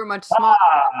 We were much smaller.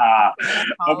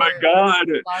 Oh my God.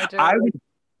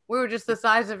 We were just the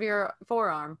size of your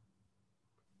forearm.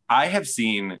 I have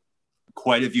seen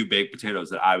quite a few baked potatoes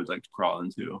that I would like to crawl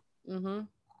into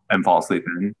and fall asleep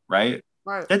in, right?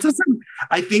 Right. That's awesome.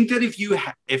 I think that if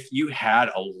you had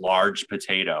a large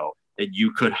potato that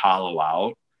you could hollow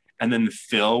out and then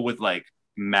fill with like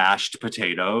mashed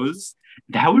potatoes,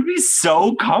 that would be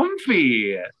so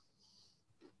comfy.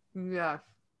 Yeah.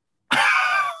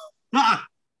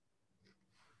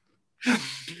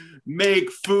 Make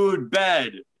food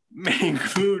bed.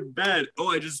 Oh,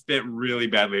 I just spit really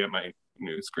badly at my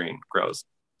new screen. Gross.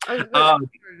 Don't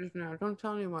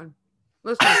tell anyone.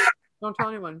 Listen, don't tell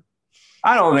anyone.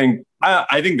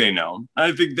 I think they know.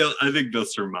 I think they'll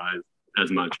surmise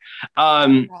as much.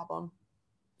 No problem.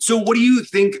 So what do you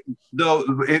think though,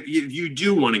 if you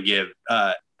do want to give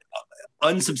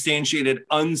unsubstantiated,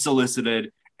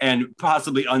 unsolicited, and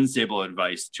possibly unstable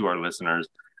advice to our listeners,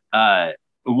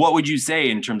 what would you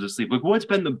say in terms of sleep? Like what's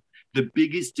been the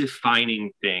biggest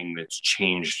defining thing that's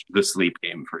changed the sleep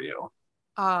game for you?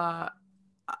 I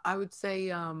would say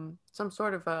some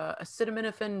sort of a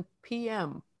acetaminophen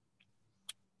PM.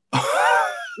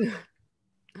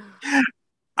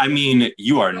 I mean,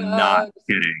 you are not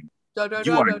kidding. No,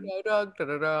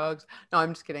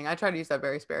 I'm just kidding. I try to use that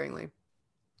very sparingly.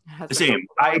 Same.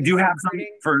 I do have some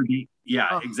for the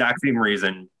exact same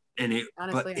reason. And it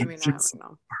honestly, I don't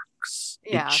know. Works.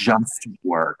 Yeah, it just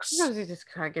works. You just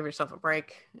kind of give yourself a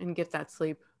break and get that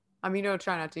sleep. I mean,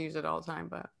 try not to use it all the time,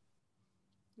 but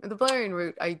the valerian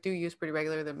root I do use pretty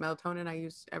regularly. The melatonin I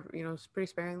use, pretty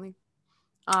sparingly.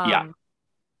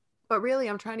 But really,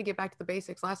 I'm trying to get back to the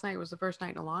basics. Last night was the first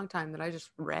night in a long time that I just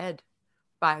read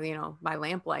by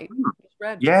lamplight. Just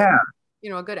read. Yeah.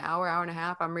 A good hour and a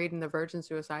half. I'm reading The Virgin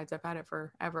Suicides. I've had it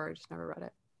forever. I just never read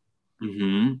it.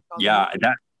 Mm-hmm. Yeah,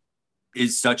 that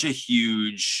is such a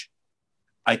huge.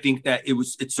 I think that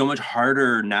it's so much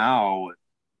harder now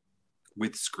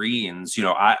with screens.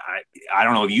 I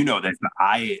don't know if you know this, but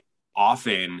I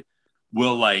often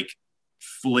will like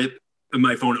flip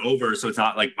my phone over so it's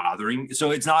not like bothering. So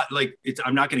it's not like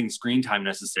I'm not getting screen time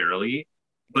necessarily,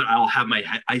 but I'll have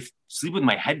I sleep with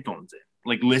my headphones in,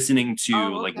 like listening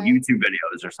to like YouTube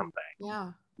videos or something.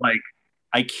 Yeah. Like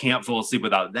I can't fall asleep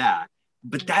without that.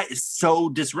 But that is so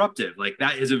disruptive. Like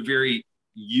that is a very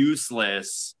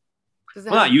useless. Well,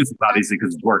 not useless, obviously,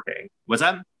 because it's working. What's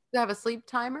that? Does it have a sleep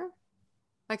timer?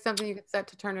 Like something you could set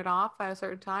to turn it off at a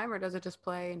certain time, or does it just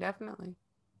play indefinitely?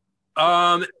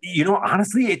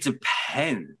 Honestly, it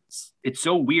depends. It's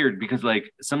so weird because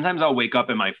like sometimes I'll wake up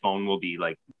and my phone will be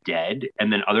like dead,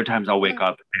 and then other times I'll wake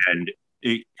up and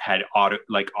it had auto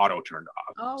turned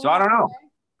off. Oh, so I don't know.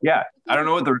 Yeah, I don't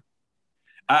know what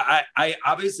I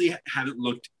obviously haven't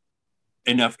looked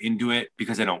enough into it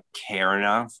because I don't care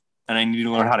enough, and I need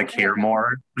to learn how to care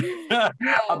more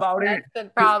about it. That's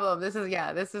the problem. This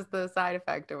is the side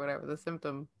effect or whatever, the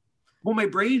symptom. Well, my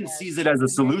brain sees it as a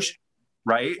solution,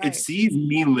 right? It sees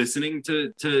me listening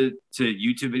to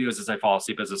YouTube videos as I fall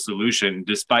asleep as a solution,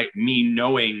 despite me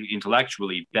knowing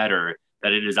intellectually better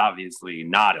that it is obviously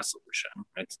not a solution.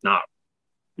 It's not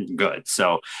good.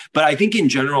 So, but I think in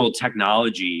general,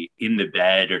 technology in the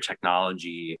bed or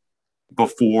technology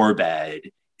before bed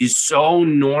is so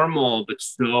normal, but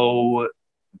so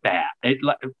bad.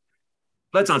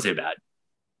 Let's not say bad.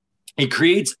 it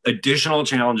creates additional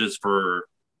challenges for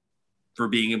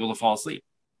being able to fall asleep.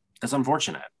 That's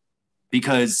unfortunate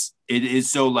because it is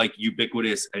so like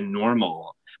ubiquitous and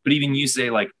normal. But even you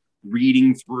say like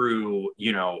reading through,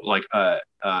 like a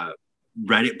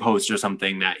Reddit post or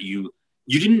something that you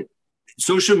didn't.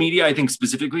 Social media, I think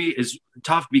specifically, is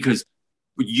tough because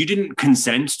you didn't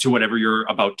consent to whatever you're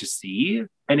about to see,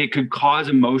 and it could cause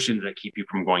emotions that keep you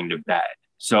from going to bed.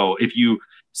 So if you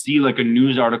see like a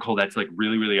news article that's like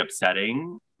really, really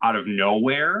upsetting out of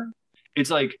nowhere,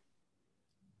 it's like,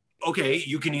 okay,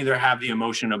 you can either have the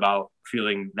emotion about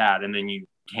feeling that and then you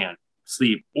can't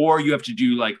sleep, or you have to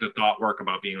do like the thought work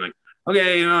about being like,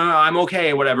 okay, I'm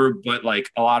okay, whatever. But like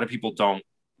a lot of people don't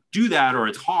do that, or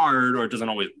it's hard, or it doesn't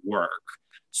always work.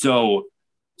 So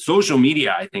social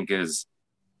media, I think, is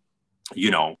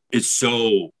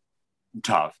so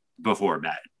tough before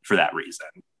bed for that reason.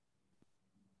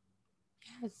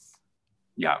 Yes.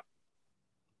 Yeah.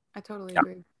 I totally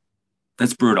agree.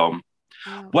 That's brutal.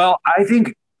 Yeah. Well, I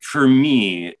think for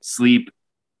me,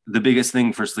 the biggest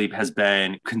thing for sleep has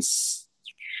been,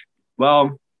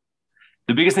 well,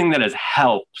 the biggest thing that has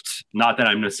helped, not that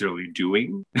I'm necessarily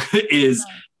doing, is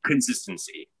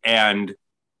consistency and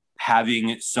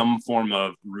having some form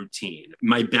of routine.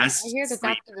 My best I hear that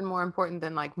sleep. that's even more important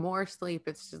than like more sleep.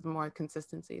 It's just more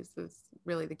consistency is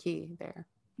really the key there.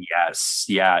 Yes.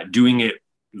 Yeah. Doing it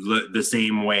the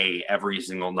same way every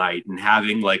single night and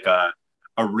having like a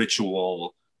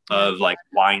ritual of like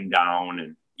wind down.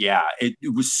 And yeah, it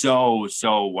was so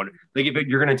wonderful. Like if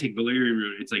you're going to take valerian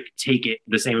root, it's like take it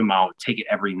the same amount, take it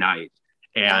every night,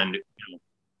 and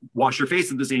wash your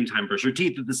face at the same time, brush your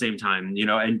teeth at the same time,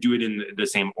 and do it in the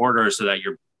same order so that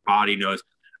your body knows,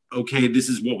 okay, this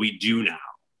is what we do now.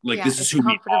 Like this is it's who we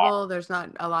comfortable. are. There's not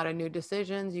a lot of new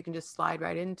decisions. You can just slide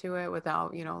right into it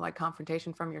without, like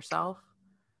confrontation from yourself.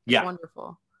 It's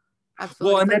wonderful.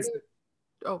 Absolutely. Well, and it's that's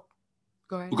oh,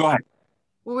 go ahead. Go ahead.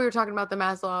 Well, we were talking about the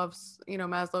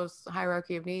Maslow's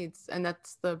hierarchy of needs, and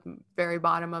that's the very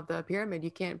bottom of the pyramid.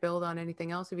 You can't build on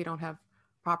anything else if you don't have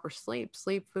proper sleep,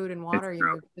 food, and water.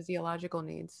 Physiological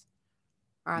needs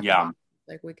are at the bottom.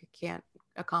 Like we can't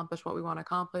accomplish what we want to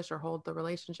accomplish or hold the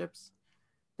relationships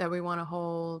that we want to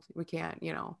hold. We can't,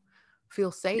 feel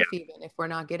safe even if we're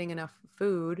not getting enough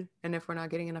food, and if we're not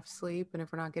getting enough sleep, and if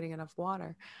we're not getting enough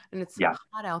water. And it's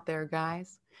hot out there,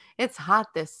 guys. It's hot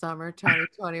this summer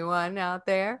 2021 out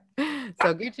there,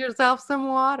 so get yourself some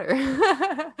water.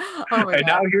 Oh my and God.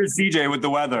 now here's CJ with the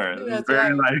weather. It's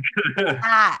very like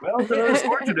hot. Well, it's another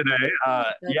sport today.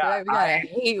 Right. We got a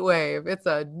heat wave. It's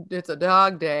a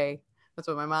dog day. That's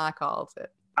what my mom calls it.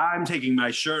 I'm taking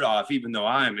my shirt off even though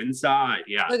I'm inside.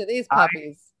 Yeah. Look at these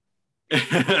puppies. Yeah,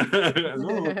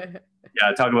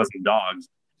 talk about some dogs.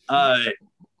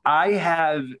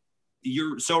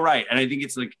 You're so right. And I think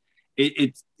it's like,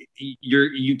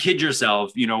 you kid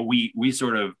yourself, we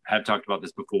sort of have talked about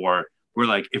this before. We're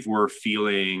like, if we're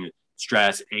feeling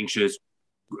stressed, anxious,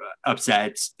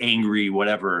 upset, angry,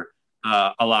 whatever,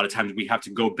 a lot of times we have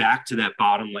to go back to that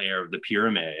bottom layer of the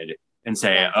pyramid and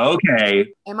say, okay,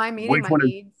 am I meeting my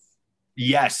needs?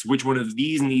 Yes, which one of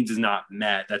these needs is not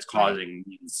met that's causing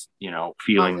these,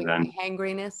 feelings and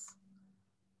hangriness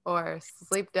or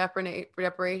sleep deprivation.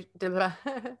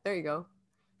 There you go.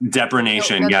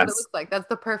 Deprination, that's yes. what it looks like. That's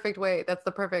the perfect way. That's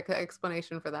the perfect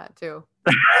explanation for that too.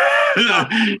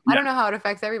 I don't know how it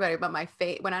affects everybody, but my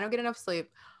face, when I don't get enough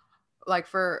sleep, like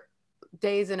for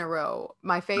days in a row,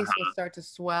 my face will start to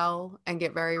swell and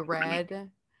get very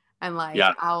red. And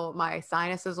my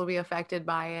sinuses will be affected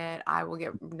by it. I will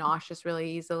get nauseous really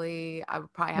easily. I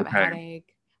would probably have a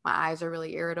headache. My eyes are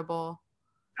really irritable.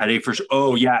 Headache for sure.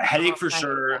 Oh yeah, headache for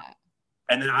sure.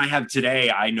 And then I have today,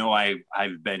 I know I've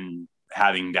been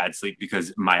having bad sleep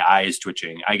because my eye is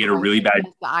twitching. I get a really bad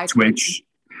twitch.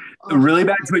 A really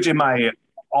bad twitch in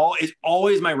it's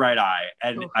always my right eye.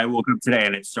 And I woke up today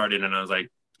and it started and I was like,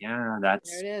 yeah, there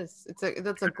it is.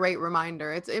 That's a great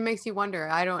reminder. It makes you wonder.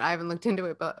 I haven't looked into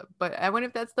it, but I wonder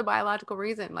if that's the biological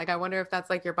reason. Like I wonder if that's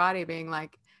like your body being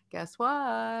like, guess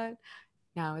what?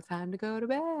 Now it's time to go to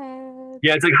bed.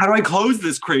 Yeah, it's like, how do I close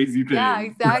this crazy thing? Yeah,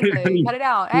 exactly. Cut it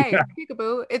out. Hey,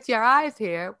 peekaboo, it's your eyes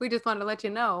here. We just wanted to let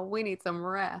you know we need some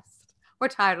rest. We're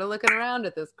tired of looking around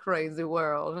at this crazy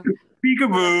world.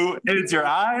 Peekaboo, it's your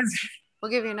eyes. We'll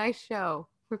give you a nice show.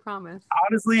 We promise.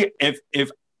 Honestly, if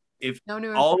no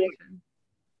new information.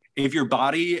 If your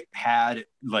body had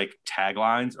like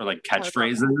taglines or like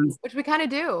catchphrases, which we kind of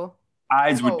do,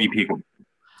 eyes would be peekaboo.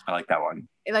 I like that one.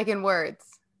 Like in words.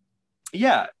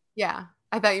 Yeah. Yeah.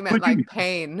 I thought you meant like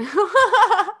pain.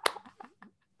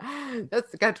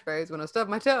 That's the catchphrase when I stub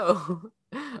my toe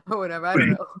or whatever. I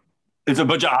don't know. It's a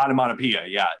bunch of onomatopoeia.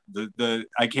 Yeah. The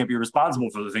I can't be responsible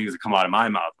for the things that come out of my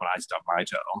mouth when I stub my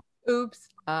toe. Oops,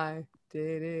 I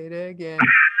did it again.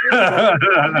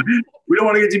 We don't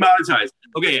want to get demonetized.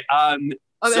 Okay. Oh,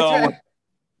 that's so right.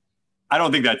 I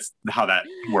don't think that's how that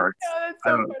works. Yeah, that's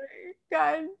so funny.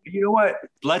 God. You know what?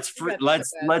 Let's free Britney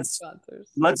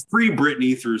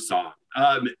through song.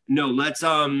 No, let's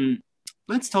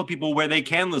tell people where they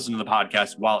can listen to the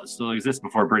podcast while it still exists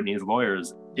before Britney's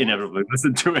lawyers inevitably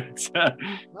listen to it.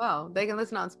 Well, they can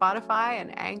listen on Spotify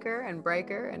and Anchor and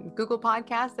Breaker and Google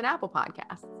Podcasts and Apple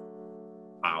Podcasts.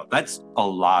 Wow, that's a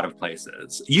lot of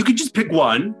places. You could just pick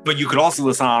one, but you could also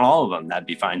listen on all of them. That'd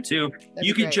be fine too.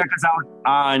 You can check us out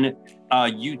on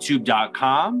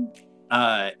youtube.com.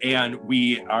 And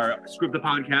we are Script the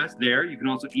Podcast there. You can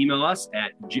also email us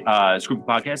at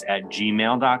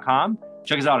scriptthepodcast@gmail.com.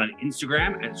 Check us out on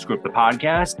Instagram at Script the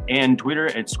Podcast and Twitter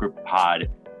at ScriptPod.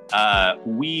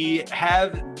 We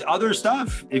have other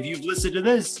stuff. If you've listened to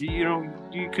this, you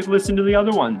could listen to the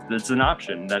other ones. That's an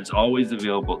option that's always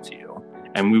available to you.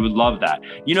 And we would love that.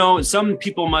 Some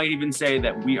people might even say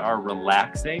that we are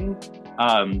relaxing.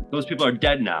 Those people are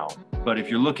dead now. But if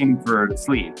you're looking for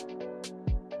sleep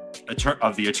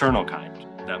of the eternal kind,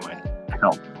 that might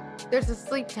help. There's a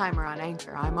sleep timer on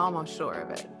Anchor. I'm almost sure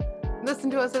of it.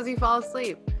 Listen to us as you fall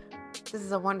asleep. This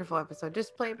is a wonderful episode.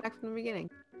 Just play it back from the beginning.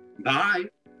 Bye.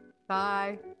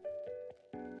 Bye.